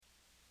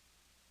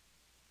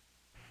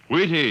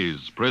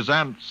Wheaties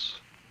presents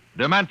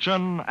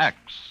Dimension X.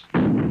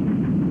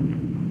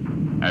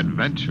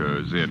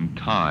 Adventures in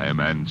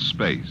time and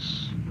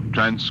space,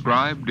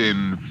 transcribed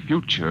in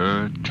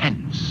future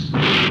tense.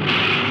 Dimension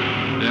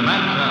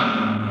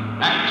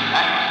X.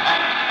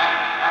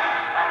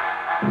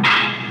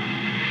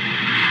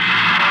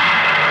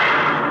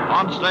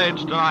 On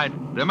stage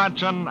tonight,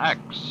 Dimension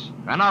X,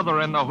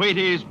 another in the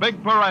Wheaties'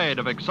 big parade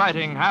of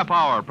exciting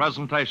half-hour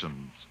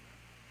presentations.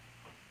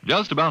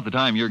 Just about the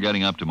time you're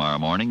getting up tomorrow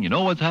morning, you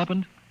know what's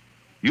happened?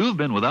 You've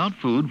been without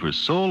food for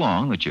so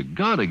long that you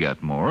gotta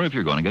get more if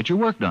you're going to get your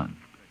work done.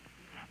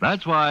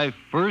 That's why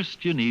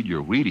first you need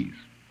your Wheaties.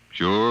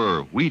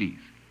 Sure, Wheaties.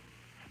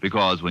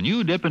 Because when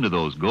you dip into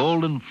those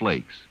golden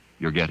flakes,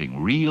 you're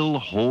getting real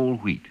whole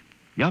wheat.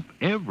 Yup,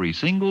 every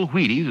single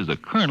Wheaties is a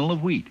kernel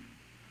of wheat.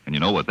 And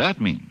you know what that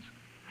means?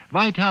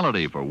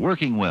 Vitality for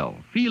working well,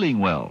 feeling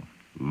well,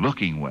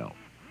 looking well.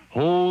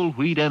 Whole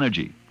wheat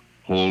energy,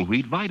 whole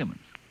wheat vitamins.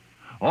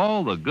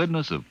 All the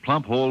goodness of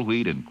plump whole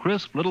wheat in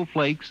crisp little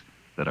flakes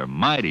that are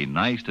mighty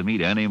nice to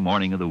meet any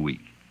morning of the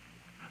week.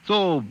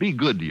 So be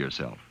good to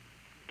yourself.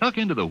 Tuck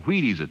into the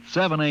Wheaties at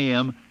 7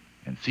 a.m.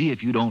 and see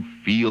if you don't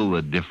feel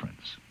the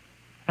difference.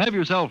 Have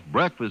yourself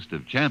breakfast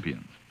of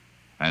champions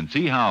and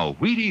see how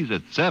Wheaties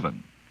at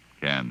 7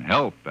 can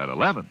help at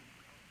 11.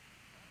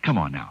 Come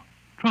on now,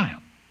 try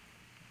them.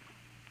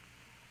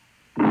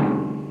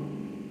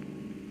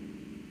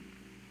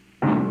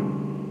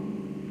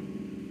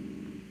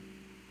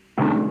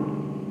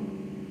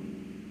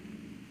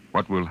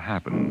 What will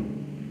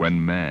happen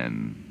when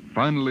man,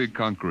 finally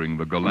conquering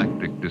the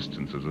galactic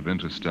distances of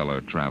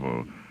interstellar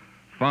travel,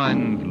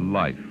 finds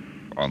life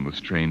on the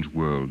strange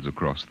worlds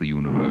across the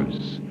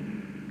universe?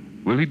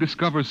 Will he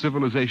discover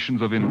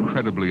civilizations of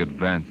incredibly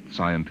advanced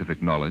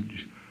scientific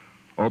knowledge,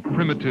 or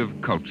primitive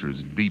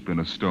cultures deep in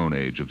a stone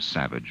age of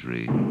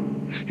savagery?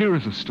 Here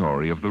is a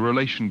story of the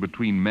relation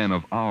between men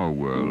of our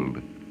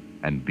world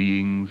and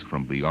beings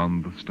from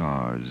beyond the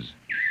stars.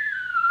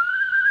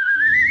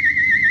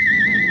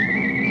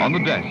 On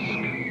the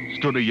desk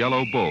stood a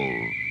yellow bowl,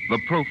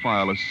 the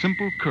profile a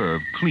simple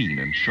curve, clean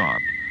and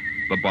sharp.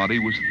 The body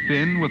was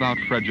thin without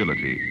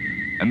fragility,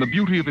 and the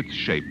beauty of its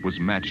shape was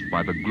matched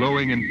by the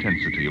glowing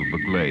intensity of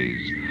the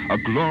glaze, a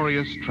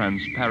glorious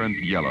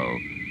transparent yellow,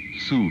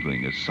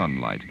 soothing as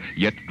sunlight,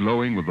 yet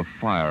glowing with the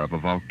fire of a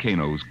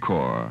volcano's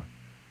core.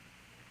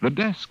 The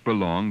desk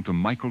belonged to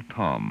Michael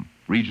Tom,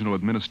 Regional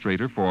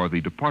Administrator for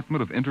the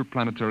Department of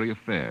Interplanetary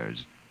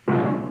Affairs.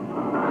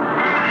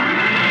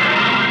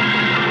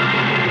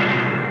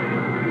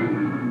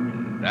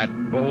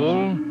 That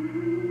bowl?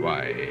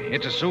 Why,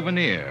 it's a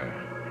souvenir.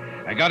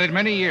 I got it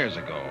many years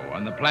ago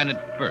on the planet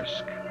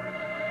Firsk.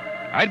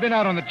 I'd been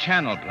out on the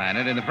Channel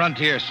Planet in the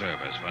Frontier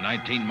Service for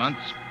 19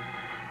 months.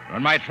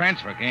 When my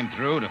transfer came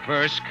through to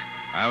Firsk,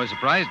 I was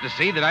surprised to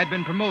see that I'd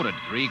been promoted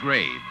 3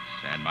 grades,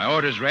 and my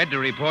orders read to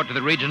report to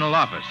the regional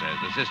office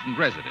as assistant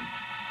resident.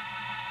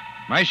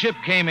 My ship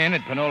came in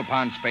at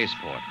Penolpon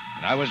Spaceport,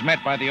 and I was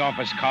met by the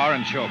office car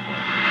and chauffeur.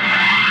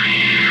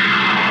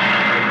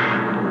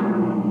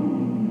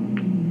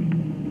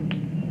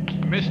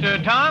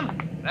 Mr.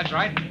 Tom? That's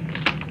right.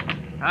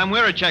 I'm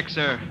Wirachek,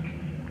 sir.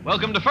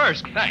 Welcome to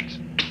Firsk. Thanks.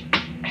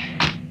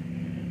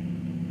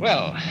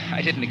 Well,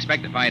 I didn't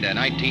expect to find a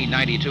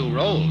 1992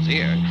 Rolls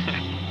here.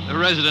 The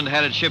resident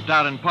had it shipped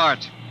out in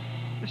parts.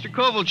 Mr.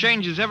 Koval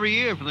changes every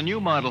year for the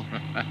new model.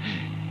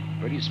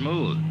 Pretty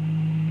smooth.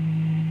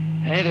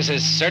 Hey, this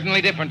is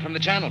certainly different from the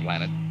Channel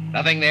Planet.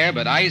 Nothing there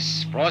but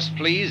ice, frost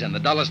fleas, and the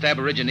dullest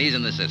aborigines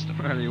in the system.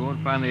 Well, you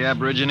won't find the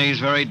aborigines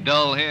very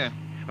dull here.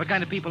 What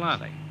kind of people are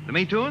they? The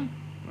Mituan?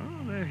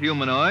 Well, they're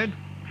humanoid.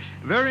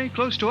 Very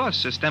close to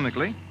us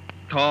systemically.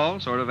 Tall,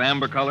 sort of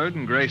amber-colored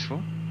and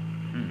graceful.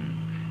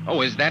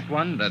 Oh, is that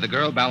one, the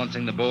girl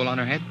balancing the bowl on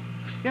her head?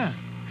 Yeah,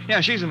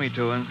 she's a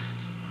Mituan.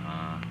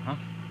 Uh-huh.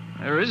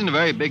 There isn't a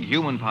very big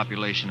human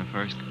population at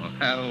first.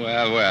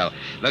 Well.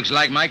 Looks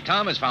like Mike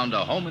Tom has found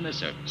a home in the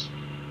service.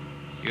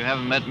 You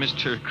haven't met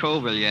Mr.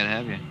 Koval yet,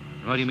 have you?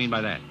 What do you mean by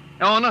that?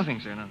 Oh,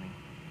 nothing, sir, nothing.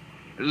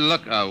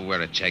 Look,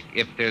 Wirachek,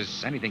 if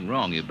there's anything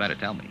wrong, you'd better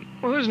tell me.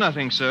 Well, there's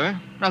nothing, sir.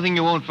 Nothing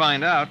you won't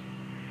find out.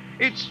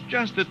 It's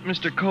just that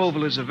Mr.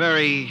 Koval is a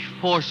very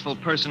forceful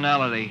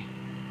personality.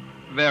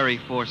 Very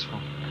forceful.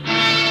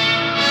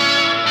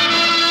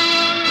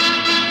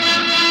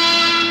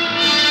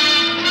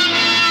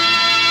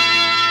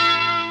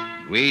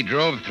 We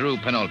drove through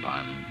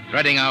Penolpon,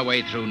 threading our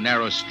way through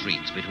narrow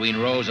streets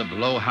between rows of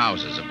low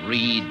houses of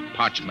reed,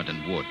 parchment,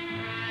 and wood.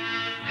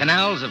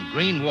 Canals of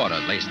green water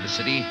laced the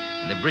city,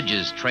 and the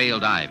bridges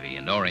trailed ivy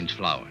and orange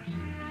flowers.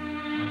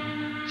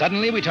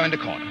 Suddenly, we turned a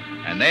corner,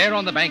 and there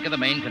on the bank of the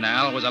main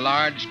canal was a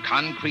large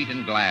concrete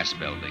and glass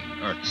building,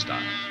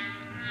 Earth-style.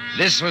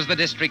 This was the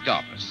district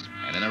office,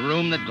 and in a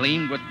room that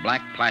gleamed with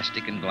black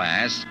plastic and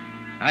glass,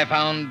 I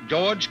found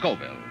George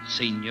Koval,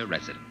 senior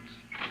resident.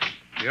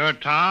 You're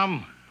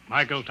Tom?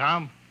 Michael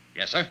Tom?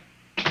 Yes, sir.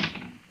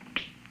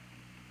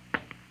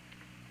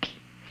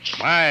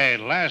 My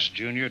last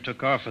junior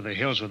took off for the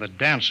hills with a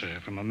dancer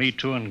from a Me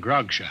Too and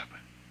grog shop.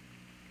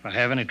 If I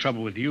have any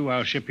trouble with you,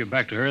 I'll ship you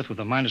back to Earth with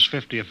a minus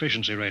 50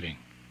 efficiency rating.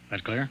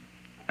 That clear?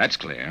 That's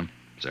clear,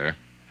 sir.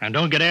 And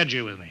don't get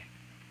edgy with me.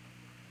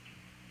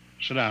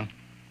 Sit down.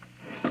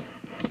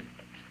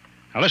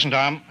 Now listen,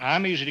 Tom,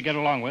 I'm easy to get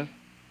along with.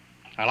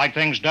 I like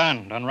things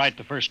done right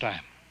the first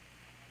time.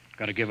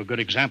 Got to give a good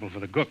example for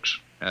the gooks.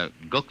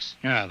 Gooks?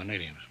 Yeah, the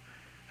natives.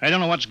 I don't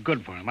know what's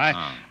good for them.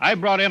 I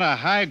brought in a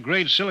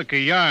high-grade silica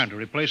yarn to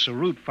replace the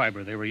root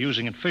fiber they were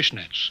using in fish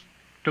nets.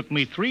 Took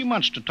me 3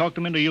 months to talk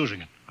them into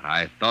using it.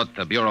 I thought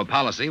the Bureau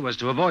policy was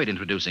to avoid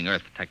introducing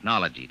Earth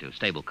technology to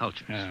stable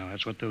cultures. Yeah,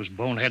 that's what those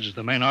boneheads at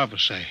the main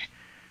office say.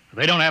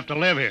 They don't have to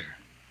live here.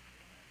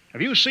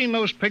 Have you seen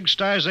those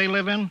pigsties they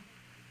live in?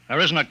 There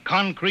isn't a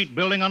concrete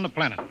building on the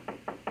planet.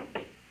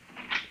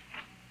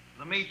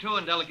 The Me Too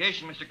and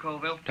delegation, Mr.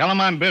 Colville. Tell them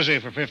I'm busy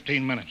for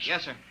 15 minutes.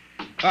 Yes, sir.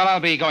 Well, I'll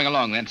be going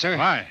along then, sir.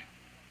 Why?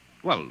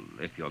 Well,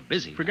 if you're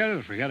busy. Forget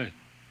it.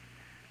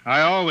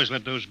 I always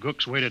let those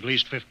gooks wait at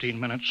least 15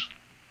 minutes.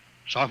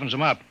 Softens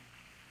them up.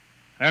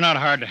 They're not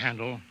hard to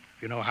handle,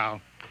 if you know how.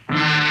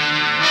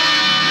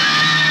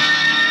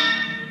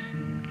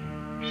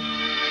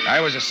 I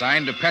was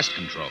assigned to pest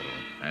control,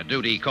 a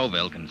duty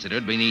Colville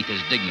considered beneath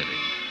his dignity.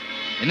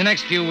 In the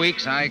next few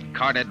weeks, I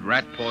carted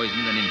rat poison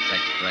and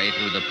insect spray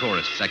through the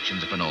poorest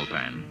sections of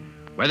Penolpan,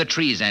 where the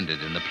trees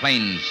ended and the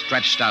plains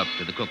stretched out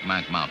to the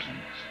Cookmank Mountains.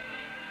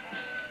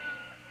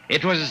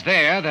 It was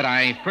there that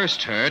I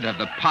first heard of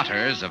the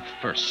potters of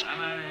Firsk.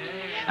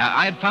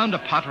 I had found a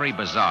pottery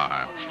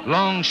bazaar,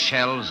 long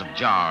shelves of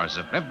jars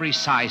of every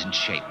size and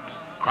shape,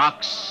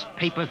 crocks,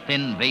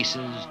 paper-thin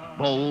vases,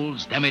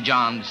 bowls,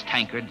 demijohns,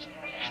 tankards.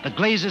 The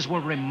glazes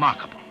were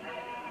remarkable,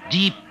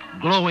 deep,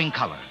 glowing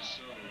colors.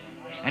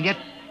 And yet,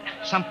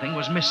 something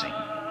was missing.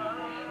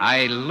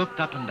 I looked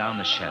up and down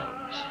the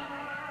shelves.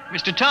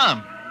 Mr.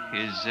 Tom,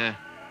 is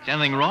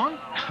anything wrong?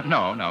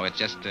 No, it's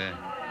just,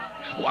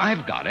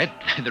 I've got it.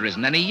 There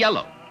isn't any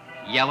yellow.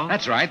 Yellow?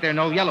 That's right. There are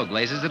no yellow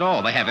glazes at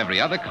all. They have every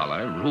other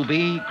color.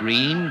 Ruby,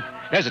 green.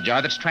 There's a jar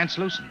that's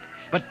translucent,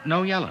 but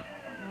no yellow.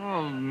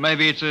 Well,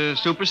 maybe it's a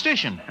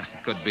superstition.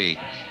 Could be.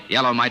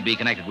 Yellow might be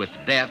connected with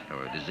death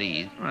or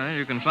disease. Well,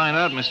 you can find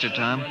out, Mr.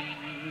 Tom.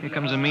 Here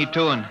comes a Me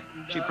Too, and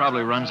she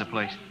probably runs the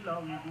place.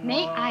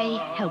 May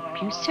I help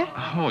you, sir?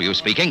 Oh, you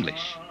speak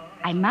English.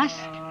 I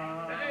must.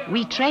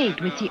 We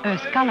trade with the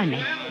Earth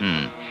colony.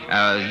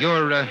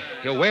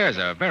 Your wares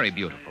are very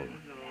beautiful.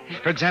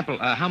 For example,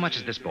 how much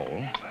is this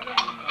bowl?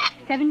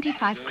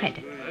 75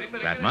 credits.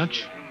 That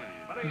much?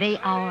 They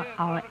are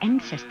our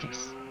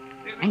ancestors.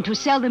 And to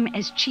sell them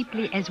as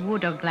cheaply as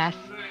wood or glass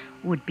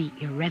would be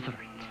irreverent.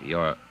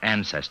 Your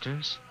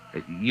ancestors?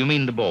 You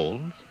mean the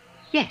bowls?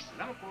 Yes.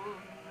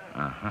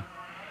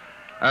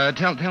 Uh-huh.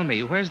 Tell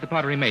me, where's the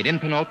pottery made? In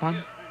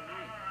Penolpan?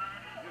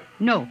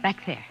 No,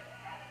 back there.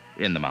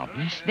 In the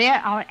mountains?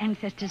 There our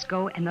ancestors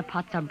go and the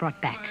pots are brought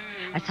back.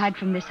 Aside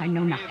from this, I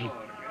know nothing.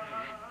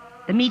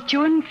 The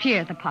Metuan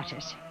fear the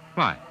potters.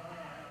 Why?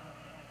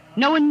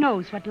 No one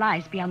knows what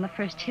lies beyond the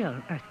first hill,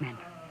 Earthmen.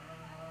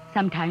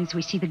 Sometimes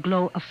we see the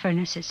glow of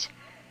furnaces.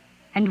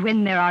 And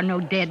when there are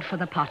no dead for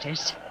the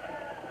potters,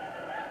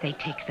 they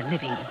take the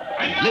living.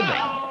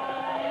 Living?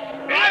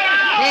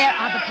 There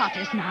are the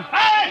potters now.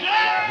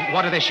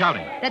 What are they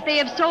shouting? That they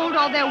have sold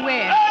all their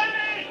wares.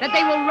 That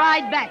they will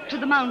ride back to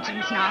the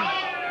mountains now.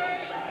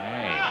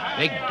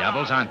 Hey, big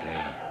devils, aren't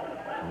they?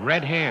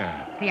 Red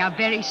hair. They are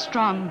very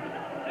strong.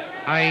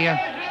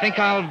 I think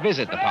I'll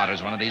visit the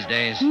potters one of these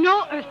days.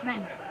 No,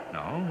 Earthmen.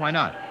 No? Why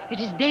not? It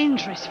is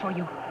dangerous for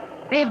you.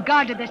 They have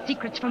guarded their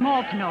secrets from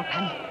all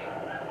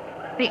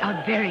Penolpan. They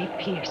are very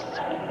fierce.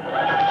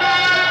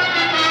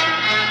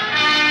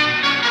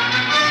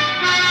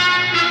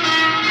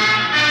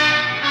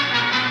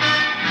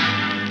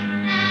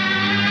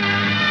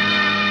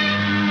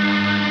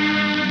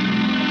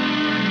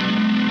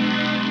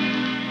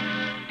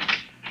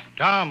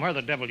 Tom, where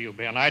the devil you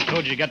been? I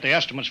told you to get the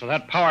estimates for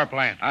that power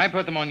plant. I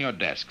put them on your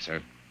desk,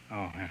 sir.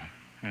 Oh, yeah.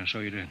 Yeah, so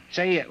you did.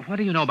 Say, what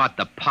do you know about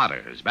the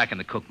potters back in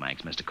the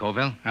Cookmanks, Mr.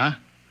 Colville? Huh?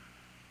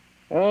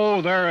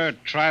 Oh, they're a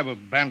tribe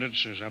of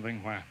bandits or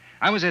something. Why?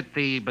 I was at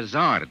the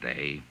bazaar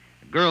today.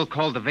 A girl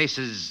called the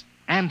vases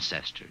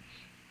ancestors.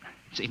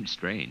 It seemed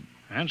strange.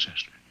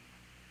 Ancestor?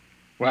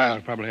 Well,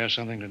 it probably has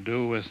something to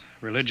do with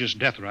religious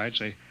death rites.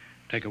 They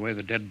take away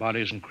the dead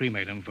bodies and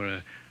cremate them for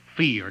a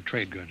fee or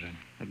trade goods.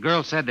 The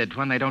girl said that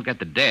when they don't get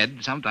the dead,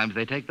 sometimes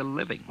they take the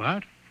living.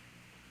 What?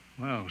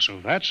 Well, so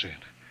that's it.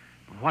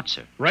 What,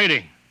 sir?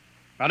 Raiding.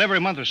 About every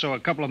month or so, a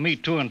couple of Me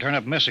Too and turn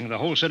up missing. The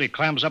whole city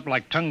clams up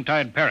like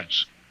tongue-tied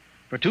parrots.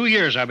 For 2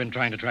 years, I've been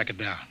trying to track it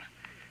down.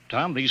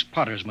 Tom, these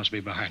potters must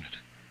be behind it.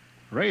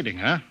 Raiding,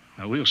 huh?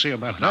 Well, we'll see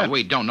about that. No,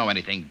 we don't know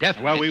anything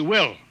definite. Well, we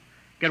will.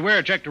 Get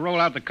Weircheck to roll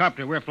out the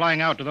copter. We're flying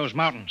out to those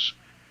mountains.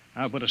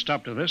 I'll put a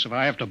stop to this if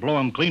I have to blow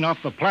them clean off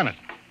the planet.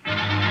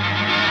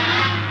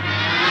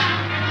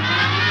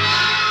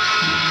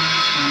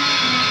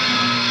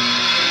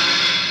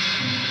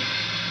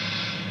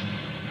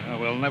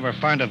 We'll never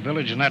find a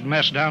village in that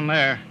mess down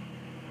there.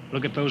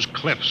 Look at those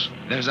cliffs.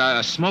 There's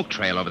a smoke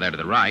trail over there to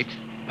the right.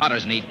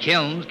 Potters need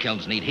kilns.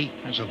 Kilns need heat.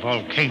 That's a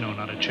volcano,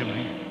 not a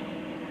chimney.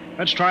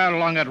 Let's try out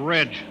along that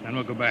ridge, then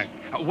we'll go back.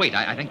 Wait,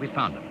 I think we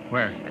found them.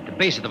 Where? At the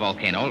base of the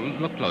volcano.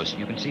 Look close.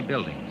 You can see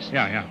buildings.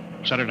 Yeah.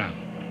 Set her down.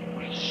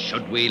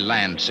 Should we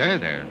land, sir?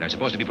 They're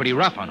supposed to be pretty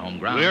rough on home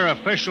ground. We're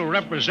official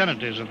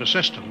representatives of the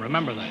system.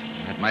 Remember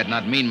that. That might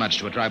not mean much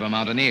to a tribe of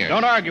mountaineers.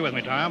 Don't argue with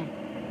me, Tom.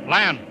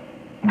 Land.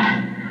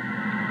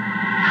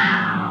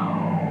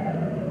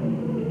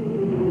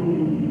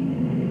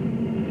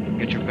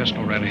 Get your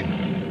pistol ready.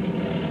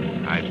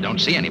 I don't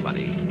see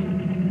anybody.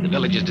 The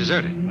village is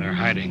deserted. They're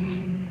hiding.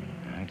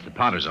 It's the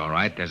Potters, all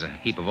right. There's a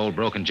heap of old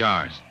broken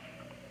jars.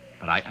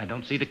 But I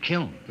don't see the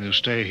kiln. We'll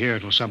stay here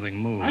till something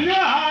moves.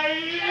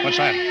 What's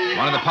that?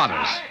 One of the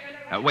Potters.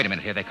 Wait a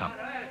minute. Here they come.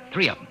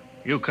 3 of them.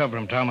 You cover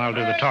them, Tom. I'll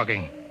do the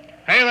talking.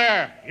 Hey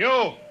there,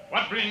 you!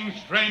 What brings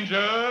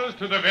strangers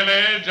to the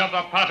village of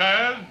the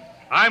Potters?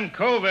 I'm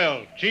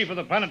Colville, chief of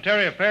the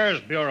Planetary Affairs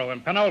Bureau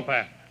in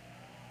Penulpan.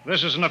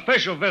 This is an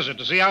official visit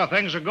to see how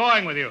things are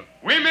going with you.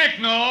 We make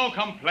no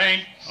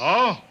complaints.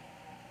 Oh?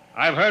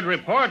 I've heard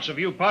reports of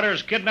you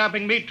Potters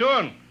kidnapping me,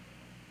 too.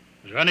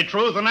 Is there any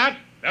truth in that?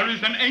 There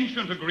is an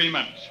ancient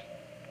agreement.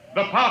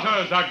 The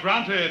Potters are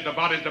granted the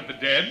bodies of the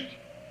dead,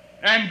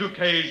 and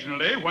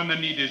occasionally, when the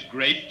need is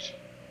great,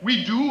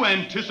 we do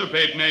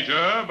anticipate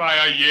nature by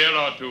a year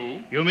or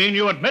 2. You mean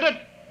you admit it?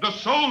 The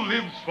soul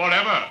lives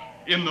forever.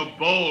 In the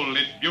bowl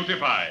it's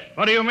beautified.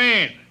 What do you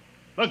mean?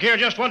 Look here,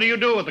 just what do you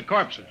do with the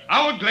corpses?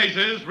 Our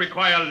glazes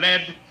require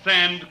lead,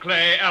 sand,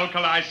 clay,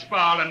 alkali,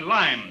 spar, and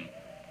lime.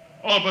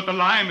 All but the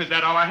lime is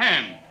at our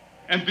hand,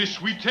 and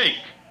this we take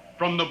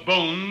from the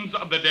bones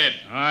of the dead.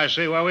 I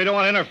see. Well, we don't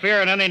want to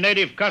interfere in any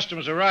native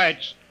customs or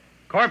rights.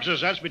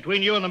 Corpses, that's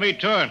between you and the meat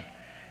turn.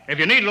 If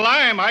you need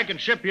lime, I can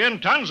ship you in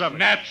tons of it.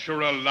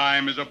 Natural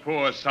lime is a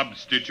poor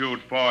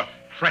substitute for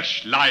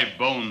fresh live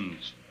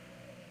bones.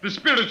 The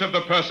spirit of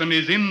the person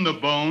is in the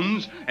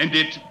bones, and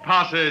it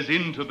passes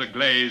into the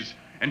glaze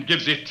and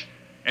gives it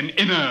an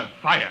inner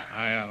fire.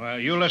 Well,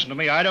 you listen to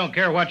me. I don't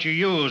care what you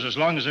use as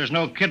long as there's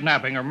no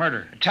kidnapping or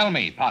murder. Tell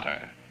me,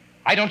 Potter.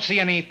 I don't see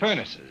any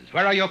furnaces.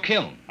 Where are your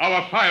kilns?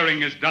 Our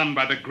firing is done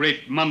by the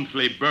great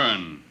monthly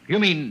burn. You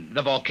mean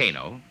the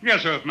volcano?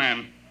 Yes,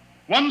 Earthman.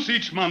 Once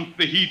each month,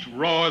 the heat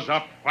roars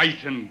up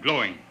white and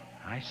glowing.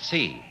 I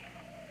see.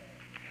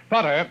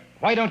 Potter,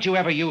 why don't you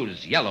ever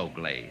use yellow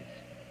glaze?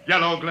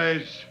 Yellow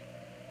glaze?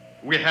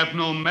 We have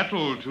no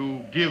metal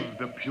to give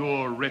the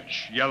pure,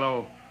 rich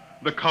yellow,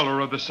 the color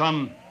of the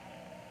sun.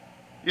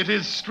 It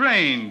is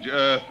strange,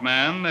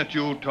 Earthman, that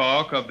you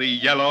talk of the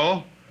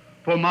yellow,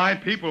 for my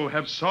people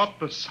have sought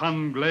the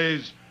sun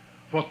glaze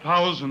for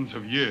thousands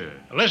of years.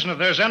 Listen, if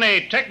there's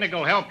any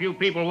technical help you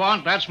people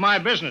want, that's my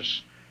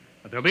business.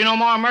 But there'll be no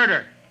more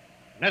murder.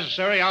 If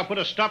necessary, I'll put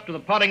a stop to the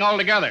potting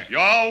altogether.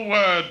 Your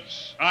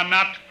words are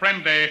not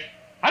friendly.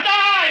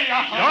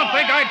 Don't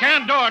think I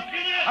can't do it.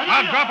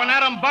 I'll drop an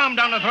atom bomb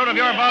down the throat of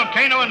your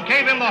volcano and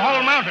cave in the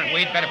whole mountain.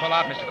 We'd better pull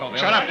out, Mr. Colville.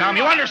 Shut up, Tom.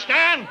 You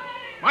understand?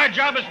 My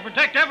job is to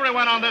protect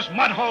everyone on this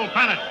mud-hole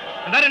planet.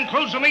 And that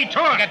includes me,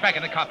 too. Get back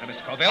in the copter,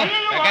 Mr. Colville.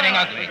 They're getting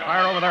ugly.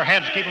 Fire over their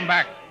heads. Keep them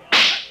back.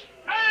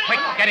 Quick,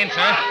 get in,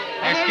 sir.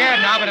 They're scared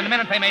now, but in a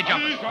minute they may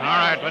jump us. All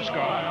right, let's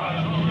go.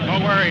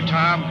 Don't worry,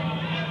 Tom.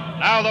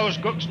 Now those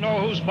gooks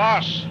know who's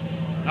boss.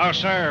 No,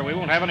 sir, we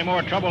won't have any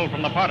more trouble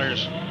from the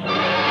Potters.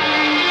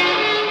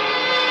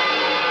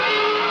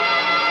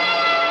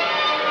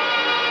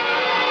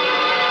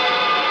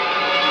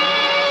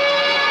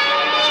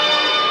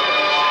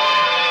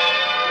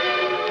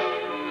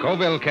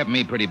 Colville kept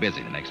me pretty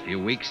busy the next few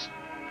weeks,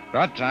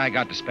 but I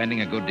got to spending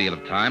a good deal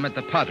of time at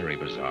the Pottery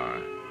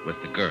Bazaar with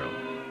the girl.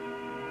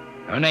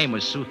 Her name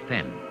was Sue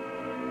Then.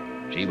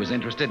 She was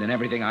interested in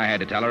everything I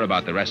had to tell her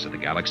about the rest of the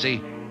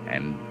galaxy,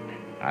 and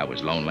I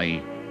was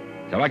lonely,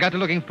 so I got to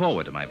looking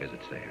forward to my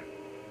visits there.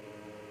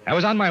 I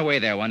was on my way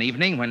there one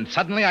evening when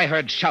suddenly I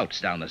heard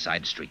shouts down the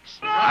side streets.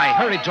 I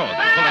hurried toward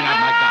them, pulling out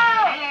my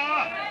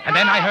gun. And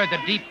then I heard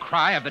the deep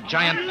cry of the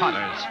giant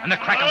Potters and the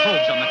crack of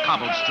hooves on the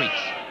cobbled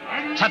streets.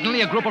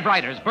 Suddenly, a group of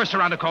riders burst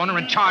around a corner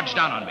and charged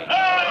down on me.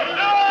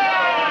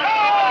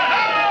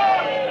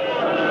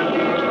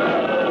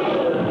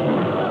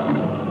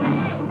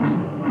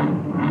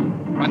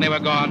 When they were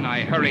gone,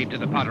 I hurried to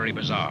the Pottery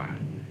Bazaar.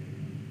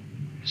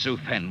 Sue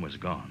Then was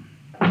gone.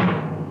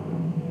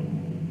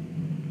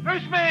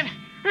 Earthman!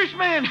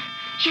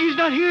 She's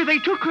not here. They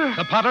took her.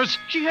 The Potters?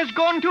 She has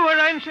gone to her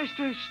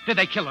ancestors. Did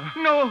they kill her?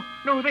 No,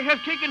 they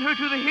have taken her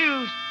to the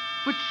hills.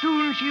 But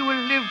soon she will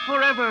live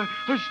forever,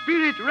 her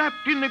spirit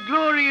wrapped in the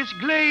glorious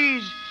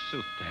glaze.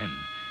 Sue Then.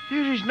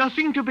 There is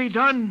nothing to be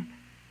done.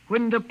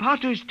 When the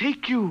Potters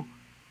take you,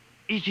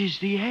 it is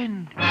the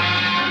end.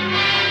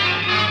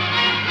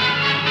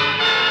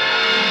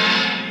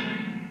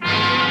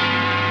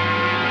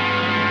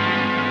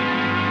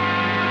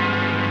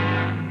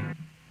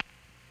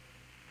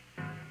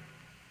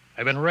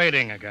 They've been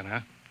raiding again, huh?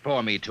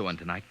 Pour me two in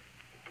tonight.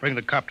 Bring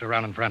the copter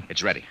around in front.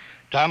 It's ready.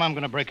 Tom, I'm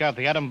going to break out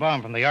the atom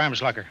bomb from the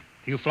arms locker.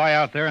 You fly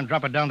out there and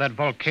drop it down that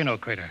volcano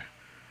crater.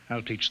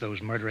 I'll teach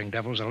those murdering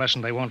devils a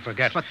lesson they won't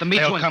forget. But the Mito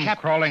They'll and come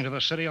crawling to the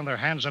city on their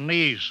hands and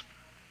knees.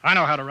 I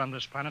know how to run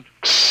this planet.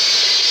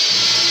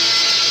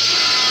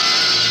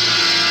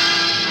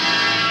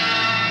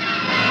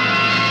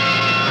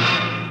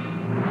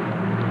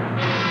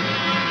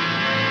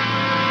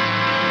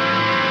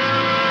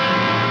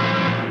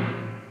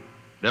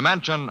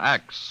 Dimension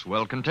X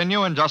will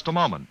continue in just a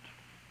moment.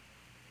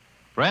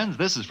 Friends,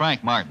 this is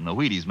Frank Martin, the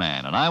Wheaties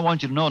man, and I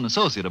want you to know an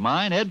associate of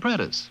mine, Ed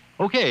Prentice.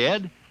 Okay,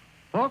 Ed.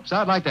 Folks,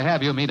 I'd like to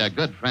have you meet a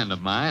good friend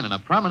of mine and a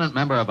prominent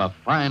member of a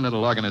fine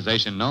little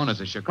organization known as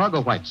the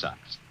Chicago White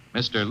Sox,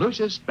 Mr.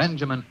 Lucius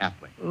Benjamin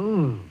Appling.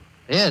 Ooh,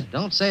 Ed,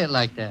 don't say it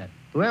like that.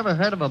 Whoever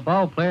heard of a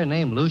ball player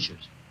named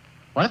Lucius?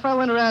 What if I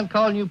went around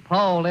calling you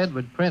Paul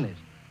Edward Prentice?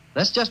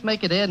 Let's just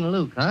make it Ed and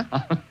Luke, huh?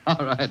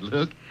 All right,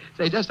 Luke.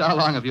 Say, just how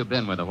long have you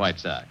been with the White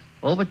Sox?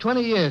 Over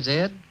 20 years,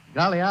 Ed.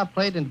 Golly, I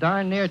played in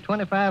darn near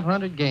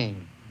 2,500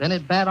 games. Been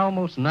at bat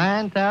almost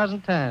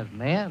 9,000 times.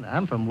 Man,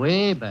 I'm from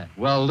way back.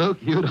 Well, Luke,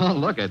 you don't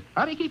look it.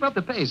 How do you keep up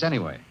the pace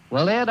anyway?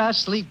 Well, Ed, I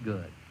sleep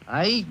good.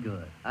 I eat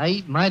good. I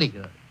eat mighty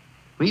good.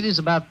 Wheaties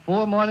about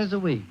 4 mornings a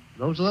week.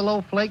 Those little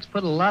old flakes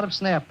put a lot of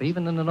snap,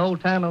 even in an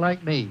old-timer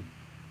like me.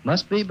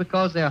 Must be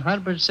because they're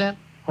 100%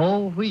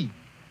 whole wheat.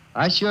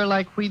 I sure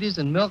like Wheaties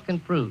and milk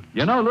and fruit.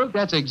 You know, Luke,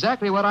 that's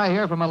exactly what I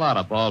hear from a lot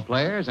of ball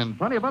players and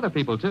plenty of other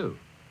people, too.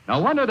 No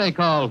wonder they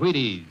call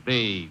Wheaties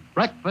the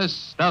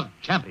breakfast of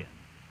champions.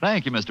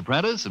 Thank you, Mr.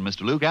 Prentice and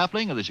Mr. Luke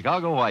Appling of the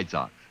Chicago White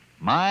Sox.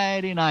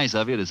 Mighty nice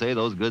of you to say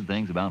those good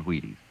things about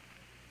Wheaties.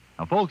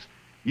 Now, folks,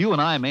 you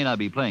and I may not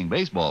be playing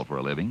baseball for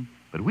a living,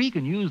 but we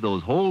can use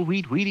those whole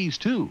wheat Wheaties,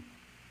 too.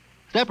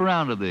 Step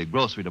around to the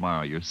grocery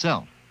tomorrow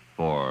yourself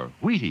for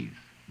Wheaties,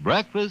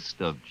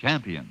 breakfast of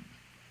champions.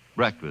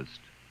 Breakfast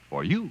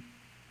for you.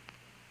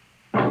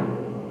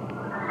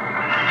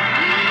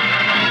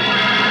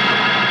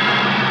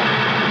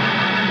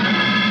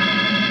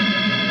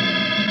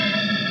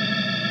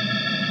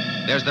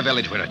 There's the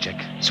village window, Chick.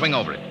 Swing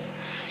over it.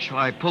 Shall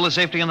I pull the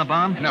safety on the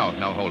bomb? No,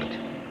 hold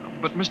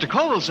it. But Mr.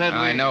 Colville said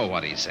I know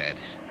what he said.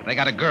 They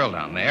got a girl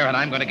down there, and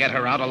I'm going to get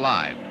her out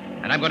alive.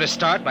 And I'm going to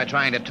start by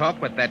trying to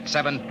talk with that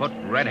 7-foot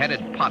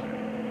red-headed Potter.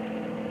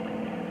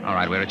 All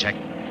right, we're a check.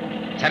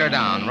 Set her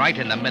down right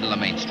in the middle of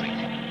Main Street.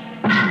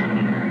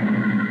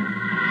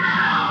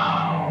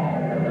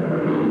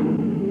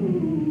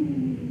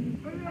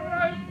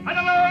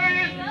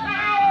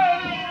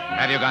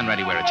 Have your gun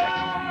ready, we're a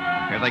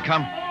check. Here they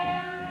come.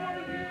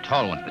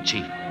 Tall one's the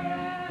chief.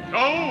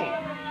 So,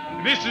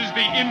 this is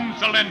the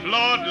insolent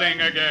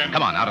lordling again.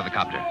 Come on, out of the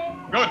copter.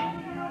 Good.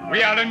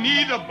 We are in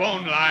need of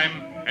bone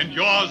lime, and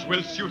yours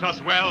will suit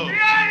us well.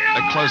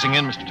 They're closing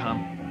in, Mr.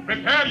 Tom.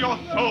 Prepare your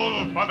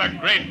soul for the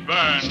great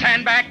burn.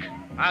 Stand back.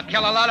 I'll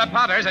kill a lot of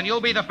Potters, and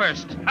you'll be the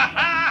first.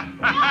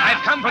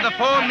 I've come for the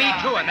full Me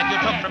Too'ing that you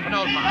took from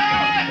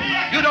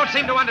Penolpon. You don't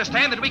seem to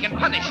understand that we can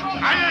punish.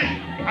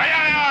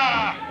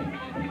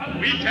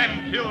 We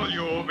can kill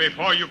you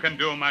before you can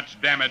do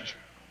much damage.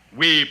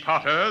 We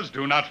Potters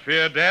do not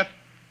fear death.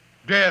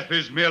 Death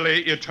is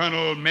merely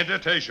eternal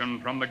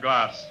meditation from the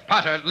glass.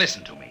 Potter,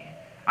 listen to me.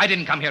 I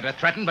didn't come here to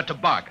threaten, but to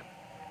bargain.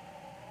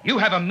 You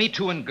have a Me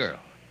Too'ing girl.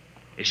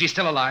 Is she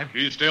still alive?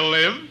 She still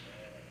lives?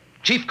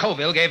 Chief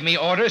Colville gave me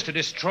orders to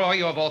destroy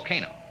your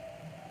volcano.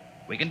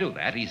 We can do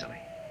that easily.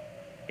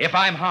 If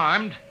I'm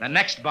harmed, the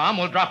next bomb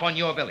will drop on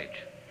your village.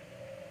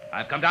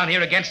 I've come down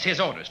here against his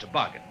orders to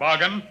bargain.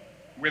 Bargain?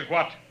 With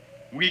what?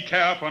 We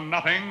care for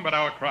nothing but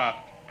our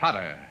craft.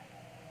 Potter,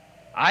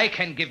 I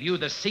can give you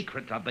the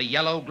secret of the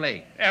yellow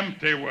glaze.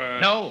 Empty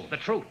words. No, the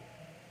truth.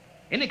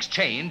 In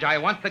exchange, I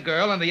want the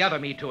girl and the other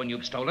Me Too'ing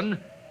you've stolen,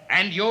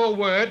 and your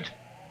word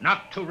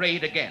not to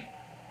raid again.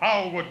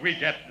 How would we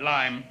get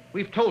lime?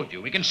 We've told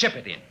you we can ship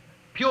it in.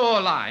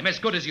 Pure lime, as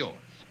good as yours.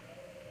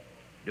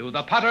 Do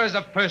the Potters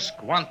of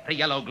Firsk want the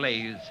yellow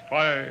glaze?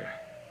 Why,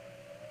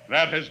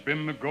 that has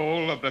been the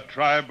goal of the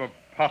tribe of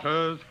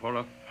Potters for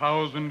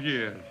 1,000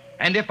 years.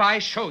 And if I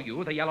show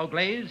you the yellow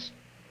glaze?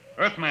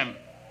 Earthman,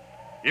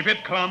 if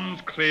it comes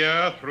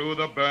clear through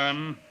the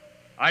burn,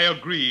 I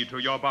agree to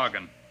your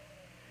bargain.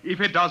 If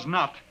it does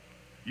not,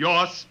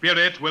 your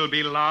spirit will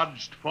be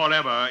lodged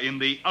forever in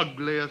the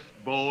ugliest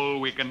bowl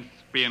we can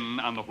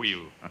spin on the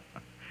wheel.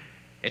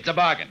 It's a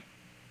bargain.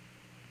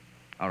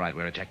 All right,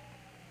 we're a check.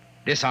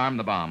 Disarm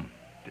the bomb.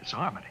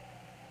 Disarm it?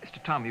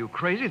 Mr. Tom, are you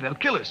crazy? They'll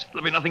kill us.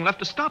 There'll be nothing left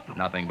to stop them.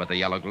 Nothing but the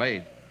yellow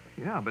glaze.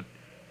 Yeah, but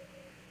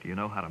do you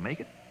know how to make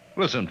it?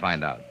 We'll soon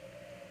find out.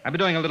 I've been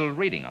doing a little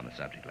reading on the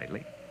subject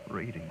lately.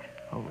 Reading?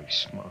 Holy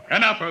smoke.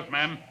 Enough,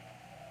 Earthman.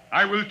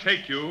 I will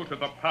take you to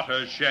the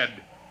Potter's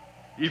shed.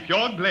 If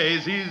your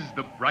glaze is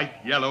the bright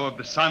yellow of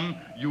the sun,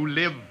 you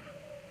live.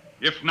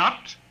 If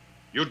not,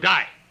 you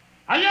die.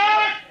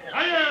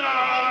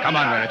 Come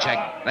on,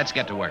 Veracek. Let's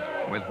get to work.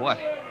 With what?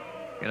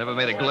 You never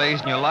made a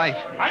glaze in your life.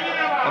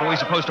 What are we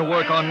supposed to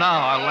work on now?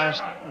 Our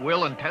last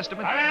will and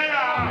testament?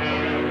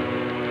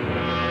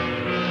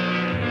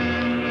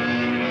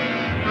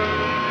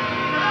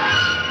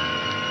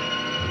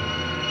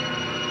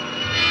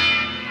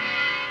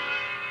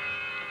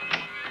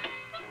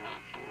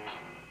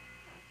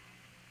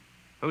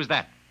 Who's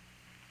that?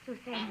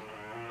 Suzanne.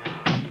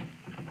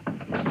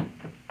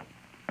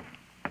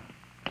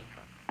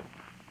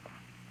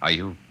 Are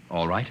you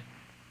all right?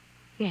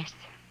 Yes.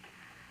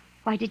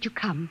 Why did you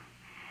come?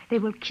 They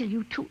will kill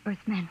you too,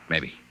 Earthman.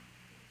 Maybe.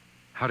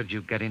 How did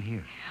you get in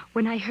here?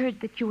 When I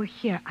heard that you were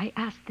here, I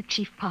asked the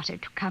Chief Potter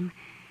to come.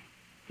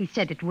 He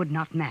said it would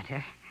not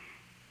matter.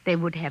 They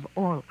would have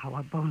all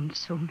our bones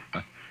soon.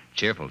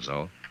 Cheerful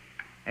soul.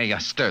 Hey,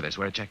 stir this,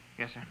 will you, Chick?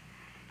 Yes, sir.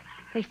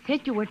 They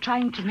said you were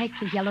trying to make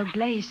the yellow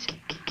glaze.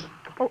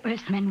 Oh,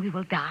 Earthmen, we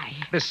will die.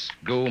 This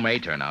goo may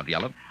turn out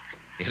yellow.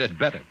 It had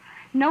better.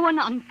 No one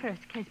on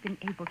Firsk has been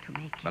able to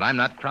make it. But I'm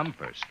not from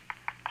Firsk.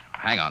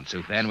 Hang on,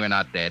 Suthan. We're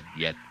not dead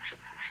yet.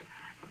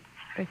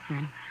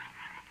 Earthman,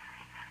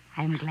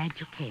 I am glad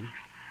you came.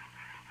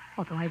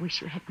 Although I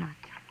wish you had not.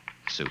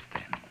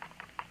 Suthan.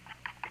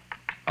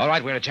 All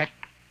right, we're a check.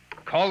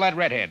 Call that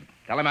redhead.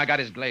 Tell him I got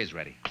his glaze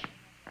ready.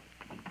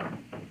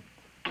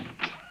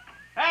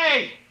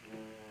 Hey!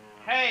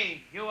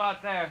 Hey, you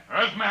out there.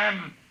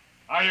 Earthman,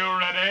 are you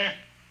ready?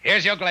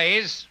 Here's your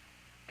glaze.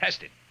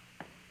 Test it.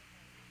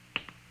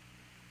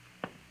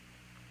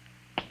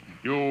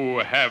 You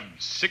have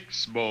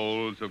 6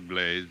 bowls of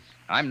glaze.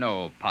 I'm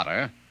no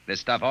potter. This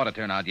stuff ought to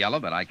turn out yellow,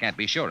 but I can't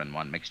be sure in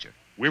one mixture.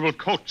 We will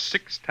coat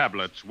 6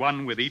 tablets,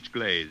 one with each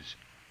glaze.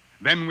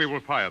 Then we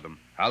will fire them.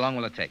 How long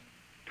will it take?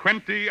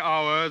 20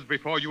 hours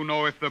before you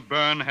know if the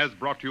burn has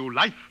brought you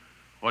life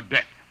or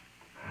death.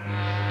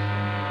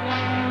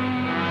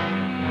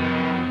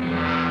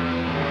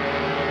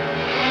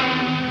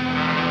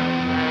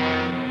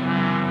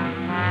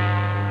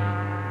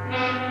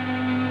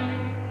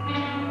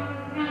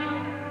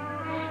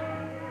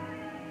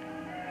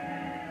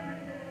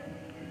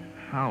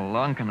 How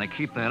long can they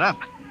keep that up?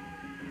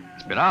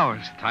 It's been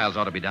hours. Tiles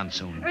ought to be done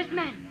soon.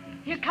 Earthman,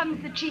 here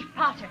comes the chief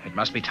potter. It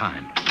must be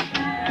time.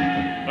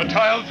 The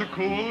tiles are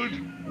cooled.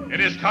 It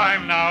is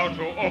time now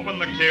to open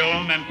the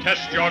kiln and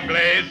test your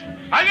glaze.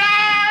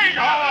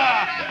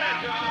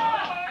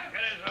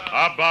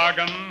 A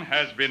bargain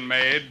has been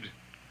made.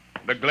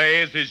 The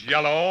glaze is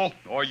yellow,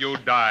 or you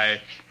die.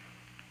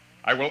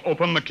 I will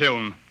open the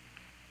kiln.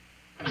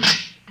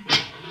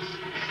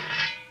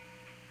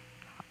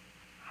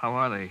 How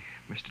are they,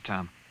 Mr.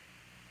 Tom?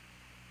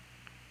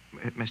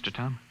 Mr.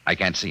 Tom? I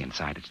can't see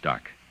inside. It's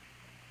dark.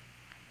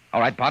 All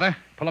right, Potter,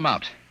 pull them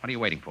out. What are you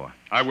waiting for?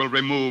 I will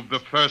remove the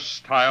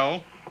first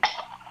tile.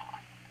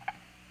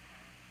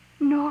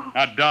 No.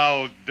 A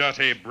dull,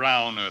 dirty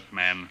brown,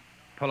 Earthman.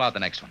 Pull out the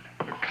next one.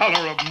 The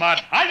color of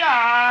mud.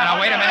 Now,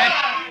 wait a minute.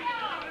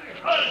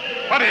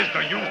 What is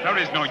the use? There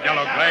is no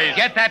yellow glaze.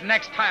 Get that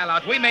next tile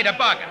out. We made a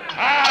bargain.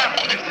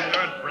 Mrs.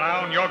 Earth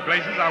Brown, your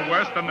glazes are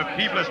worse than the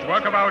feeblest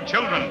work of our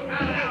children.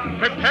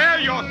 Prepare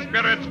your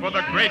spirits for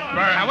the great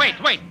burn. Now, wait.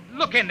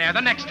 Look in there.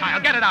 The next tile.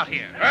 Get it out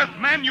here.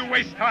 Earthman, you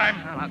waste time.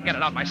 Well, I'll get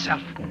it out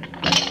myself.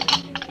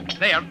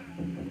 There.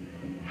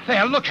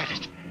 Look at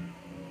it.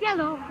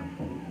 Yellow.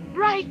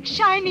 Bright,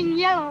 shining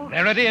yellow.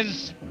 There it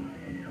is.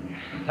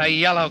 The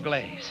yellow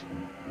glaze.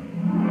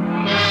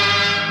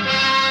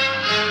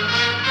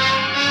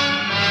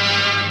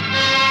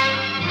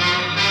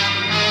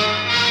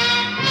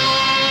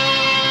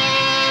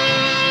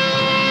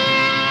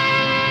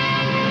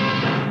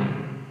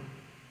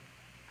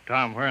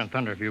 Tom, where in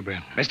thunder have you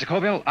been? Mr.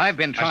 Colville, I've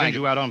been I trying sent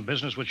you out on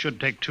business which should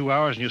take 2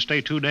 hours, and you stay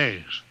 2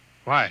 days.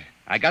 Why?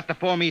 I got the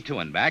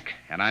 4-me-2 back,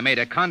 and I made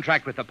a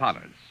contract with the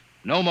Potters.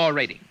 No more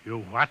raiding. You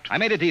what? I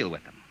made a deal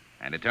with them,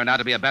 and it turned out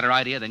to be a better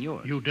idea than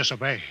yours. You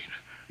disobeyed.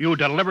 You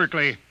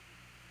deliberately...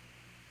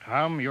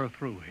 Tom, you're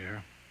through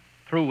here.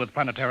 Through with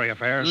planetary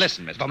affairs.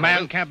 Listen, Mr. If a man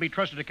Colville. can't be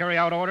trusted to carry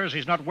out orders,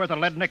 he's not worth a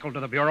lead nickel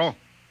to the Bureau.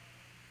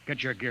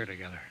 Get your gear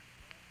together.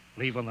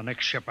 Leave on the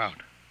next ship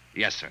out.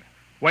 Yes, sir.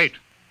 Wait.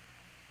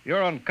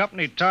 You're on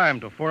company time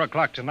till 4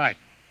 o'clock tonight.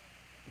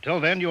 Until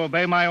then, you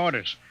obey my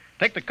orders.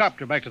 Take the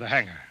copter back to the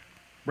hangar.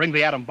 Bring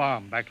the atom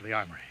bomb back to the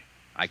armory.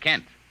 I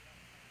can't.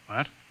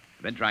 What?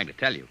 I've been trying to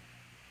tell you.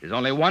 There's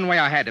only one way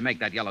I had to make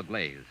that yellow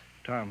glaze.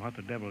 Tom, what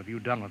the devil have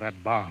you done with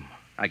that bomb?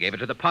 I gave it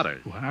to the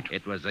Potters. What?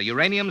 It was the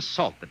uranium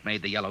salt that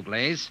made the yellow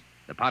glaze.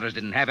 The Potters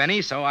didn't have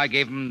any, so I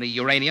gave them the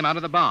uranium out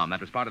of the bomb.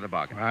 That was part of the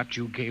bargain. What?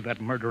 You gave that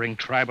murdering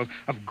tribe of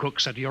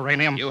gooks that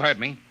uranium? You heard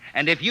me.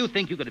 And if you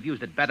think you could have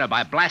used it better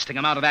by blasting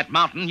them out of that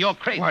mountain, you're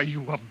crazy. Why,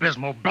 you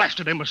abysmal,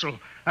 blasted imbecile.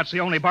 That's the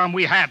only bomb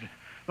we had.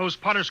 Those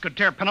Potters could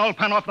tear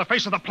Penulpan off the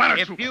face of the planet.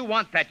 If you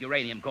want that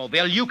uranium,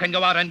 Colville, you can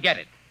go out and get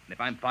it. And if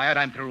I'm fired,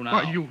 I'm through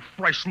now. Why, you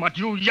fresh smut,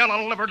 you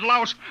yellow-livered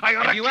louse. I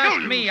ought to If you kill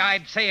asked you. me,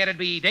 I'd say it'd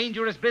be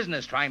dangerous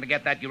business trying to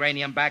get that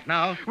uranium back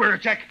now. We're a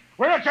check.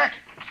 We're a check.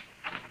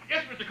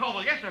 Yes, Mr.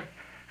 Colville. Yes, sir.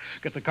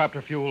 Get the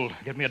copter fuel.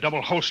 Get me a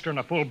double holster and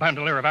a full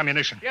bandolier of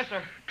ammunition. Yes,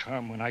 sir.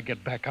 Tom, when I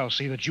get back, I'll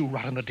see that you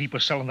rot in the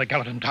deepest cell in the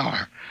Gallatin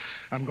Tower.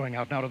 I'm going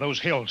out now to those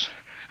hills.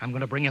 I'm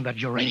going to bring in that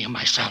uranium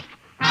myself.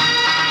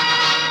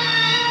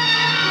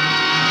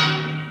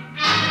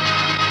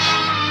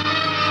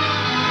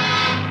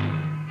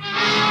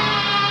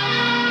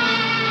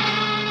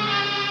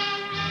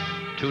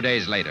 Two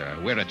days later,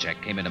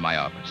 Wiracek came into my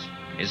office.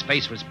 His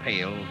face was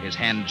pale. His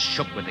hands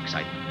shook with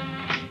excitement.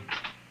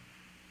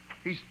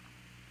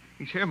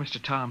 He's here,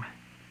 Mr. Tom.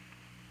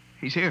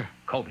 He's here.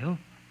 Colville?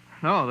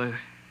 No, the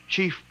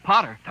Chief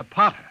Potter. The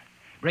Potter.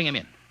 Bring him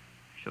in.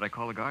 Should I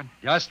call the guard?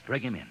 Just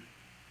bring him in.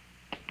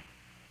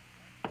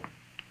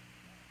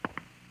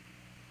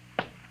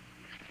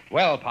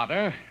 Well,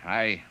 Potter,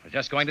 I was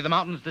just going to the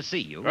mountains to see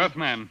you.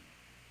 Earthman,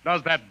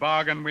 Does that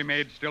bargain we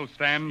made still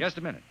stand? Just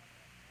a minute.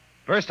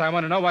 First, I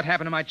want to know what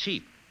happened to my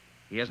chief.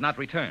 He has not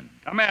returned.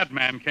 A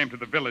madman came to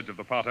the village of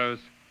the Potters.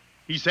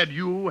 He said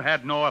you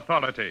had no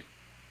authority.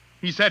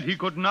 He said he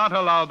could not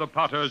allow the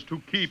Potters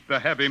to keep the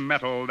heavy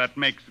metal that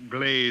makes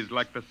glaze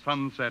like the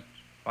sunset.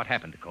 What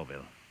happened to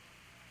Colville?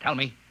 Tell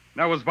me.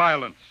 There was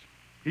violence.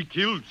 He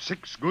killed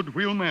 6 good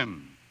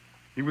wheelmen.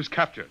 He was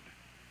captured.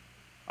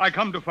 I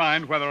come to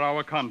find whether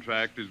our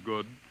contract is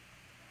good.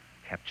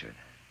 Captured.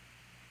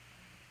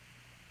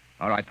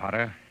 All right,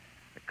 Potter.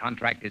 The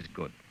contract is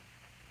good.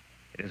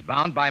 It is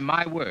bound by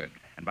my word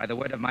and by the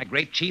word of my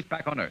great chief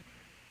back on Earth.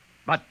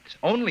 But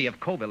only if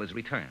Colville is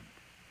returned.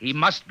 He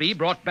must be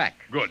brought back.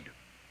 Good.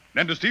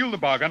 Then to seal the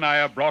bargain, I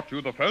have brought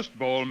you the first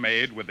bowl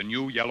made with the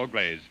new yellow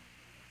glaze.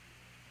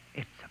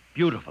 It's a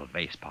beautiful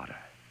vase, Potter.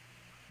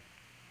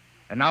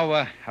 And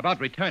now, about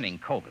returning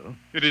Colville.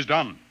 It is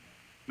done.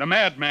 The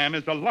madman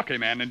is a lucky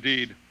man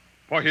indeed,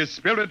 for his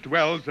spirit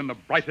dwells in the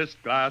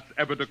brightest glass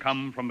ever to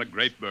come from the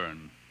great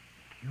burn.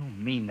 You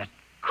mean that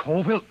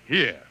Colville...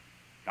 Here,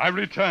 I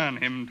return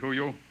him to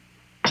you.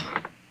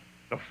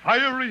 The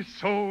fiery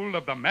soul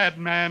of the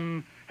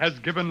madman has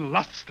given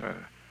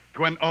luster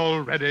to an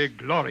already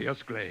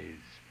glorious glaze.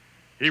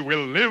 He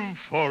will live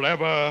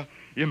forever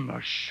in the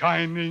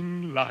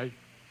shining light.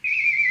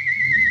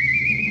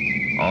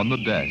 On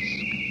the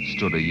desk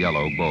stood a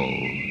yellow bowl,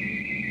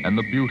 and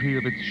the beauty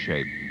of its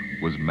shape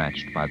was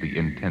matched by the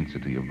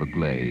intensity of the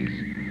glaze.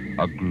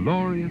 A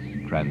glorious,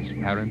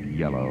 transparent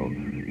yellow,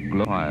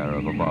 fire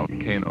of a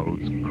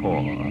volcano's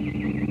core.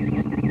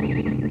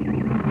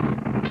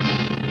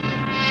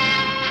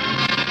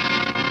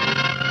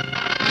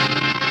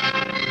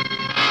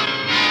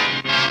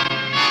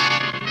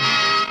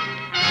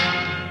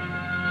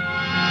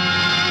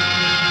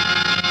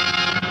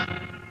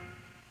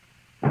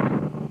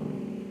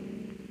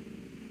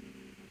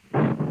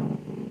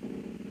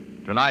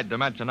 Tonight,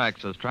 Dimension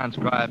X has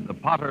transcribed The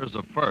Potters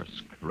of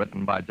Firsk,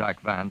 written by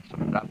Jack Vance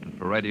and adapted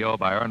for radio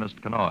by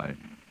Ernest Kenoy.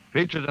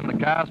 Featured in the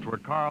cast were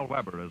Carl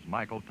Weber as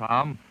Michael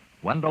Tom,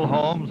 Wendell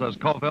Holmes as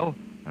Colville,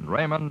 and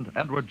Raymond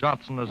Edward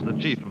Johnson as the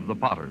chief of the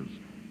Potters.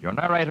 Your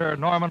narrator,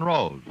 Norman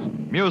Rose.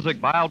 Music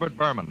by Albert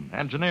Berman.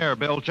 Engineer,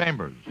 Bill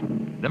Chambers.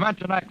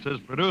 Dimension X is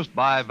produced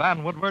by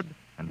Van Woodward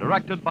and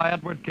directed by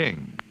Edward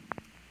King.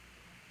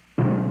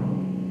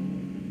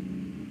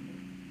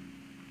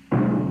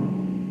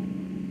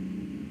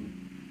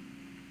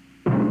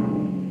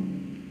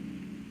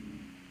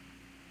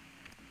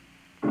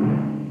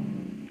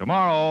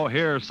 Tomorrow,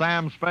 hear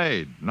Sam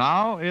Spade.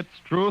 Now, it's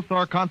Truth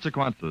or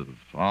Consequences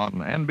on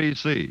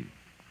NBC.